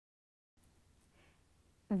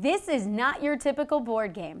This is not your typical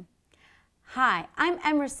board game. Hi, I'm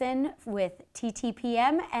Emerson with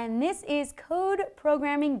TTPM, and this is Code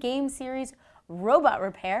Programming Game Series Robot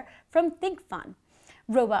Repair from ThinkFun.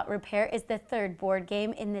 Robot Repair is the third board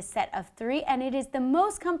game in this set of 3, and it is the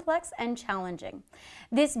most complex and challenging.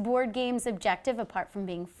 This board game's objective, apart from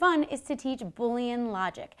being fun, is to teach Boolean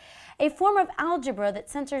Logic, a form of algebra that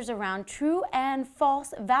centers around true and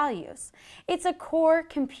false values. It's a core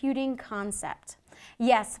computing concept.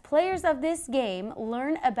 Yes, players of this game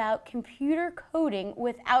learn about computer coding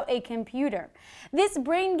without a computer. This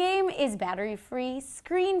brain game is battery-free,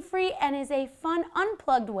 screen-free, and is a fun,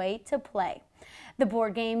 unplugged way to play. The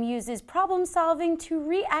board game uses problem solving to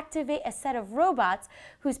reactivate a set of robots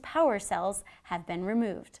whose power cells have been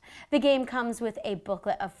removed. The game comes with a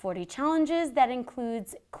booklet of 40 challenges that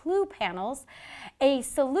includes clue panels, a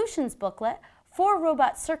solutions booklet, 4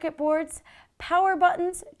 robot circuit boards, power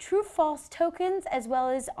buttons, true-false tokens, as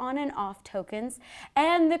well as on and off tokens,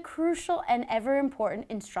 and the crucial and ever-important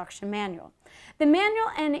instruction manual. The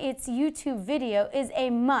manual and its YouTube video is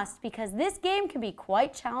a must because this game can be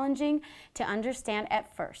quite challenging to understand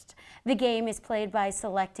at first. The game is played by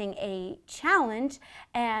selecting a challenge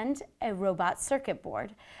and a robot circuit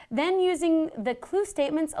board, then using the clue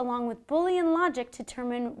statements along with Boolean logic to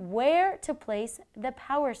determine where to place the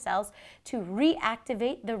power cells to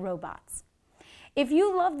reactivate the robots. If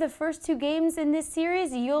you love the first 2 games in this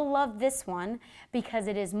series, you'll love this one because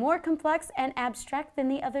it is more complex and abstract than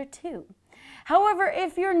the other 2. However,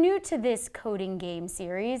 if you're new to this coding game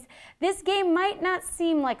series, this game might not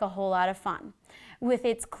seem like a whole lot of fun. With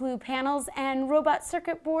its clue panels and robot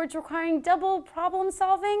circuit boards requiring double problem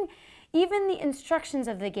solving, even the instructions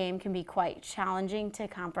of the game can be quite challenging to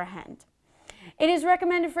comprehend. It is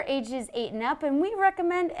recommended for ages 8 and up, and we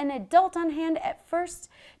recommend an adult on hand at first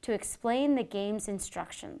to explain the game's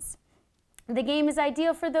instructions. The game is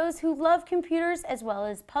ideal for those who love computers as well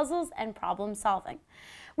as puzzles and problem solving.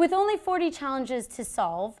 With only 40 challenges to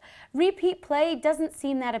solve, repeat play doesn't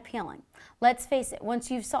seem that appealing. Let's face it,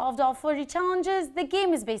 once you've solved all 40 challenges, the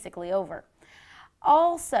game is basically over.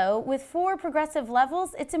 Also, with 4 progressive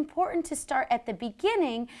levels, it's important to start at the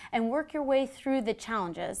beginning and work your way through the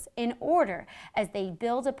challenges in order as they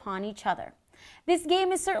build upon each other. This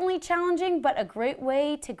game is certainly challenging, but a great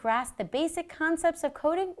way to grasp the basic concepts of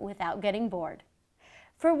coding without getting bored.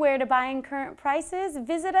 For where to buy and current prices,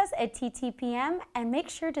 visit us at TTPM and make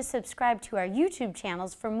sure to subscribe to our YouTube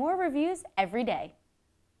channels for more reviews every day.